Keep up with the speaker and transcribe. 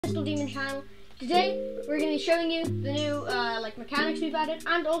Crystal Demon channel. Today we're going to be showing you the new mechanics we've added,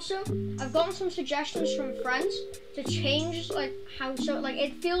 and also I've gotten some suggestions from friends to change the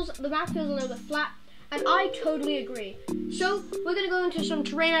map feels a little bit flat, and I totally agree. So we're going to go into some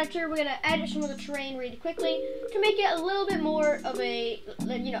terrain editor. We're going to edit some of the terrain really quickly to make it a little bit more of a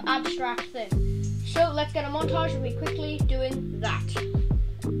abstract thing. So let's get a montage of me quickly doing that.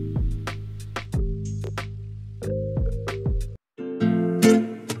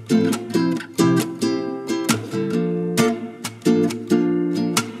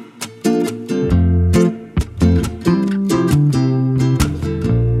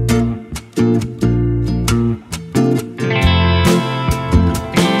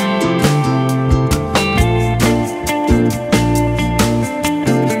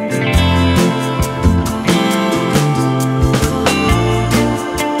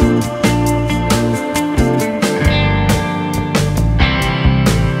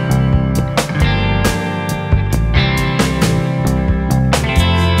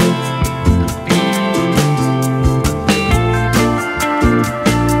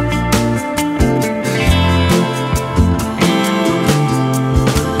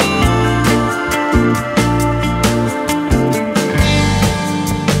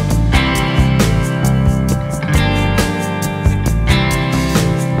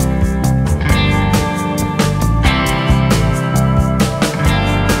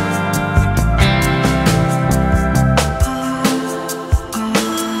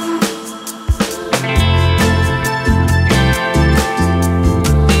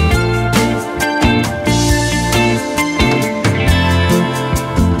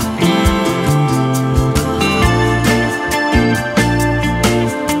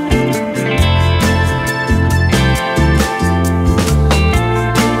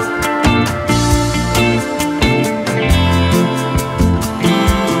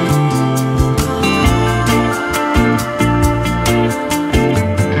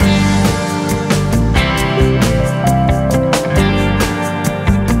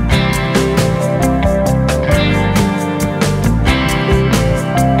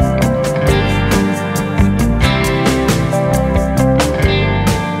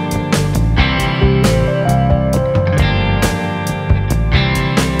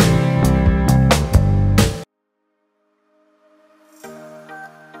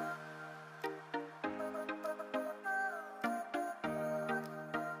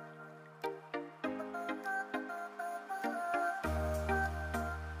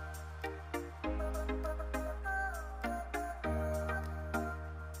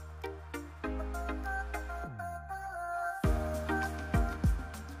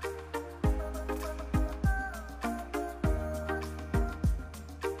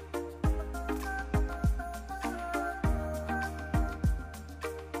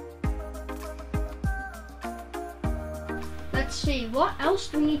 Let's see, what else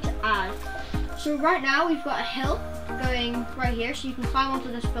do we need to add? So right now we've got a hill going right here, so you can climb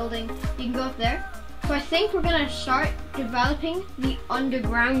onto this building, you can go up there. So I think we're gonna start developing the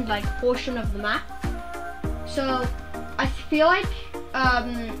underground portion of the map. So I feel like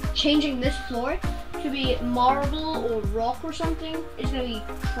changing this floor to be marble or rock or something is gonna be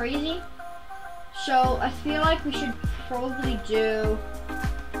crazy. So I feel like we should probably do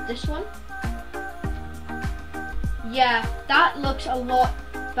this one. Yeah, that looks a lot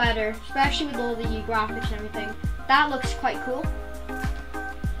better, especially with all the graphics and everything. That looks quite cool.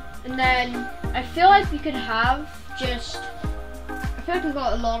 And then I feel like we could have I feel like we've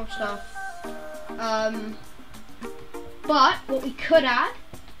got a lot of stuff. But what we could add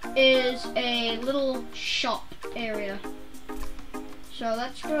is a little shop area. So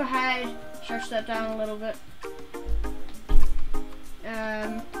let's go ahead, stretch that down a little bit.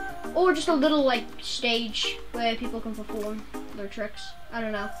 Or just a little stage where people can perform their tricks. I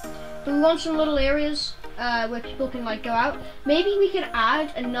don't know. But we want some little areas where people can go out. Maybe we could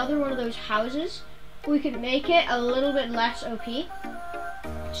add another one of those houses. We could make it a little bit less OP.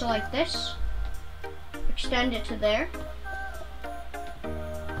 So like this. Extend it to there.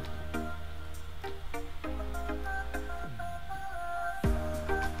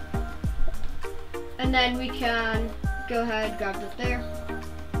 And then we can go ahead, grab it there.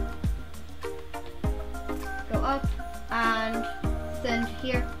 Go up and then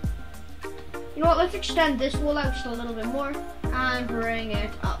here. You know what, let's extend this wall out just a little bit more and bring it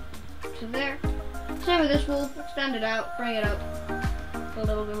up to there. Same with this wall, extend it out, bring it up a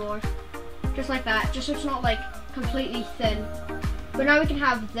little bit more. Just like that, just so it's not completely thin. But now we can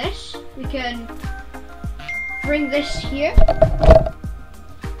have this, we can bring this here.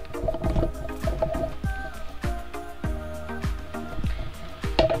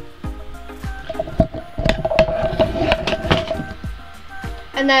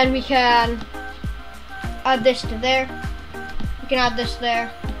 And then we can add this to there. We can add this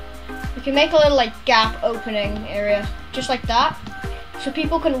there. We can make a little like gap opening area, just like that. So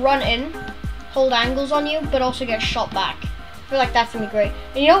people can run in, hold angles on you, but also get shot back. I feel like that's gonna be great.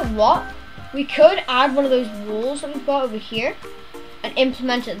 And you know what? We could add one of those walls that we've got over here and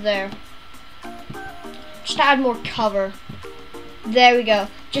implement it there. Just to add more cover. There we go,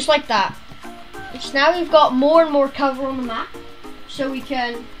 just like that. So now we've got more and more cover on the map, so we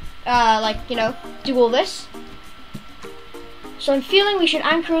can, like, you know, do all this. So I'm feeling we should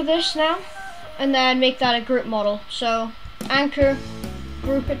anchor this now, and then make that a group model. So anchor,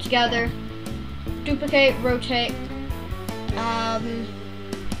 group it together, duplicate, rotate.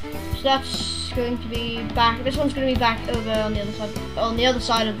 So that's going to be back. This one's going to be back over on the other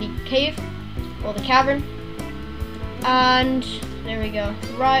side of the cave or the cavern. And there we go,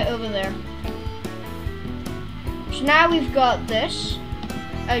 right over there. So now we've got this,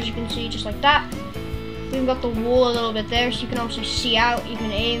 as you can see, just like that. We've got the wall a little bit there, so you can also see out. You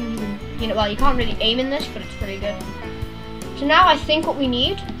can aim. You know, well, you can't really aim in this, but it's pretty good. So now I think what we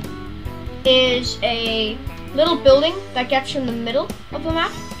need is a little building that gets from the middle of the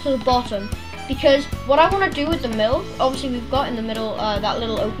map to the bottom. Because what I want to do with the mill, obviously we've got in the middle that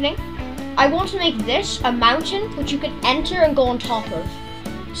little opening. I want to make this a mountain which you can enter and go on top of.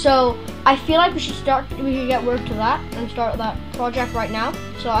 So I feel like we should get work to that and start that project right now.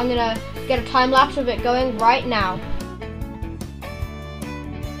 So I'm gonna get a time lapse of it going right now.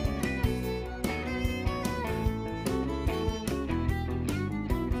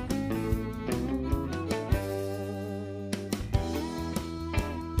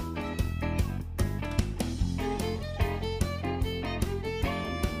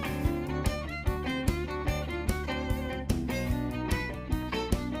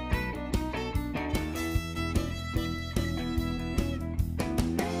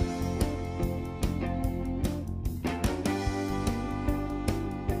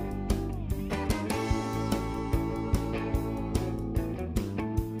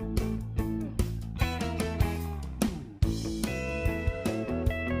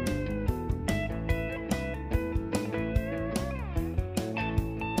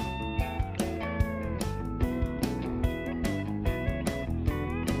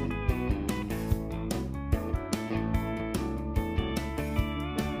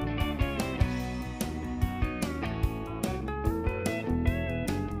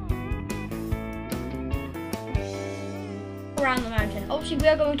 Around the mountain. Obviously we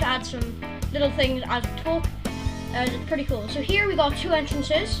are going to add some little things as we talk. It's pretty cool. So here we got 2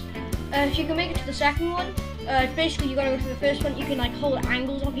 entrances. If you can make it to the second one, basically you gotta go through the first one. You can like hold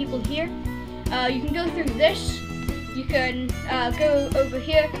angles on people here. You can go through this. You can go over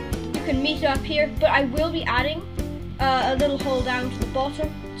here. You can meet up here. But I will be adding a little hole down to the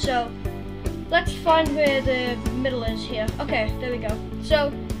bottom. So let's find where the middle is here. Okay, there we go.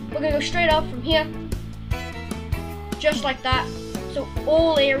 So we're gonna go straight up from here. Just like that, so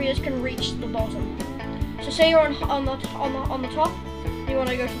all areas can reach the bottom. So say you're on the top, and you want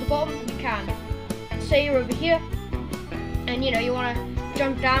to go to the bottom, you can. Say you're over here, and you know you want to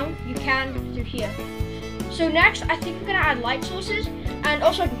jump down, you can through here. So next, I think we're gonna add light sources, and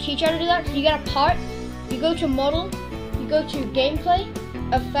also I can teach you how to do that. So you get a part, you go to model, you go to gameplay,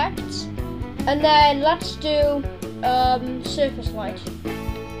 effects, and then let's do surface light.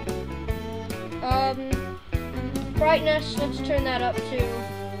 Brightness, let's turn that up to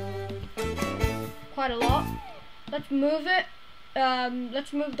quite a lot. Let's move it.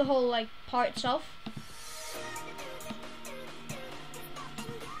 Let's move the whole like part itself.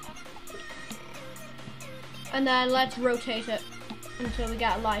 And then let's rotate it until we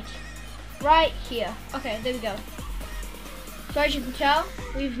get a light. Right here. Okay, there we go. So as you can tell,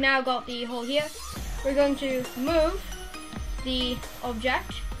 we've now got the hole here. We're going to move the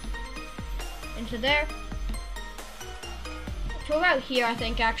object into there. To about here, I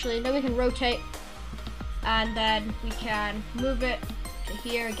think, actually. Then we can rotate, and then we can move it to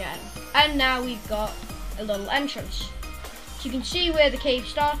here again. And now we've got a little entrance. So you can see where the cave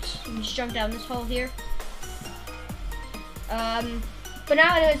starts. You can just jump down this hole here. But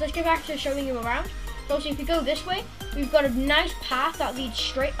now, anyways, let's get back to showing you around. So if you go this way, we've got a nice path that leads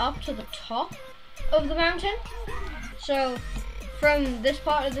straight up to the top of the mountain. So from this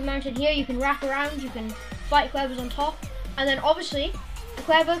part of the mountain here, you can wrap around, you can fight whoever's on top. And then obviously,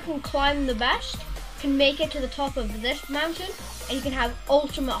 whoever can climb the best can make it to the top of this mountain, and you can have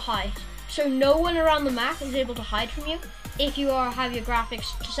ultimate height. So no one around the map is able to hide from you if you have your graphics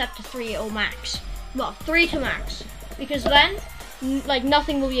set to 3 or max. Well, 3 to max. Because then, like,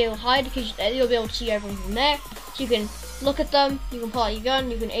 nothing will be able to hide because you'll be able to see everyone from there. So you can look at them, you can pull out your gun,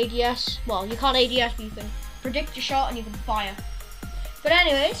 you can ADS. Well, you can't ADS, but you can predict your shot and you can fire. But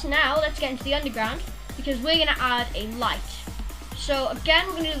anyways, now let's get into the underground because we're gonna add a light. So again,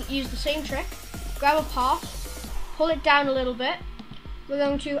 we're gonna use the same trick. Grab a part, pull it down a little bit. We're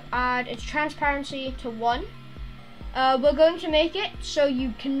going to add its transparency to 1. We're going to make it so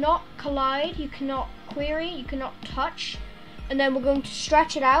you cannot collide, you cannot query, you cannot touch. And then we're going to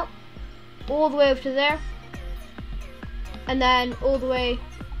stretch it out all the way over to there. And then all the way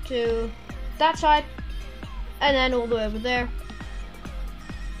to that side. And then all the way over there.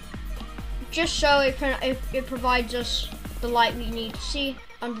 Just so it provides us the light we need to see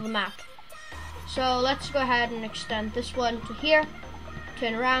under the map. So let's go ahead and extend this one to here.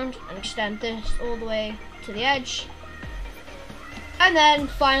 Turn around and extend this all the way to the edge. And then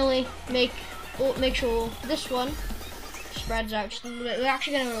finally make sure this one spreads out just a little bit. We're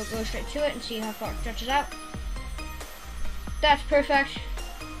actually going to go straight to it and see how far it stretches out. That's perfect.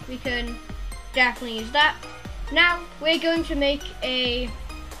 We can definitely use that. Now we're going to make a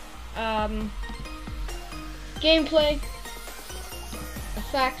gameplay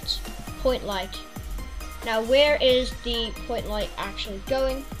effect point light. Now where is the point light actually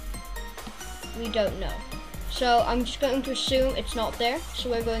going? We don't know. So I'm just going to assume it's not there. So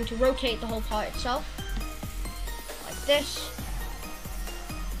we're going to rotate the whole part itself. Like this.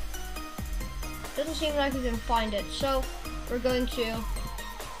 Doesn't seem like we can find it. So we're going to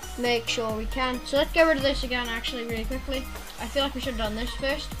make sure we can. So let's get rid of this again actually really quickly. I feel like we should have done this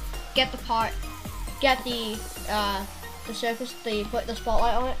first. Get the part, get the surface, put the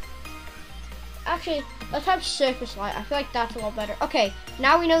spotlight on it. Actually, let's have surface light. I feel like that's a lot better. Okay,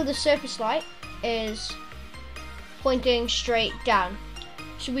 now we know the surface light is pointing straight down.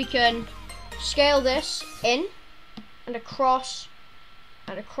 So we can scale this in and across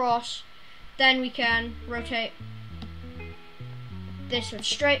and across. Then we can rotate this one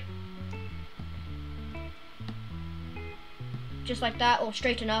straight. Just like that, or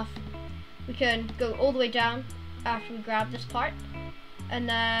straight enough. We can go all the way down after we grab this part. And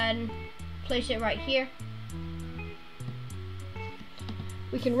then place it right here.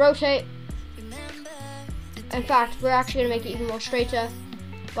 We can rotate. In fact, we're actually going to make it even more straighter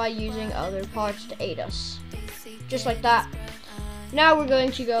by using other parts to aid us. Just like that. Now we're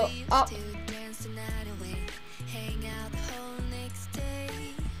going to go up.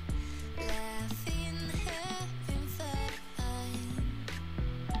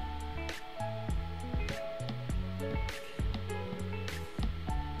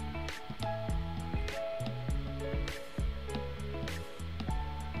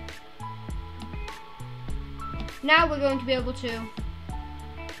 Now we're going to be able to,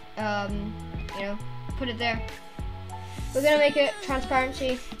 put it there. We're going to make it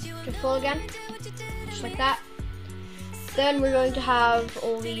transparency to full again, just like that. Then we're going to have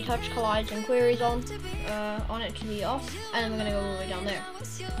all the touch collides and queries on it to be off, and then we're going to go all the way down there.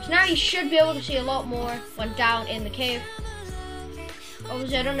 So now you should be able to see a lot more when down in the cave.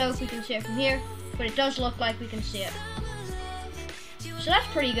 Obviously, I don't know if we can see it from here, but it does look like we can see it. So that's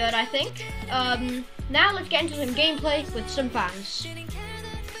pretty good, I think. Now let's get into some gameplay with some fans. You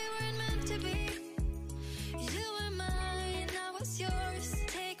were mine, I was yours.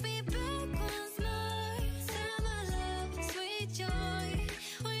 Take me back.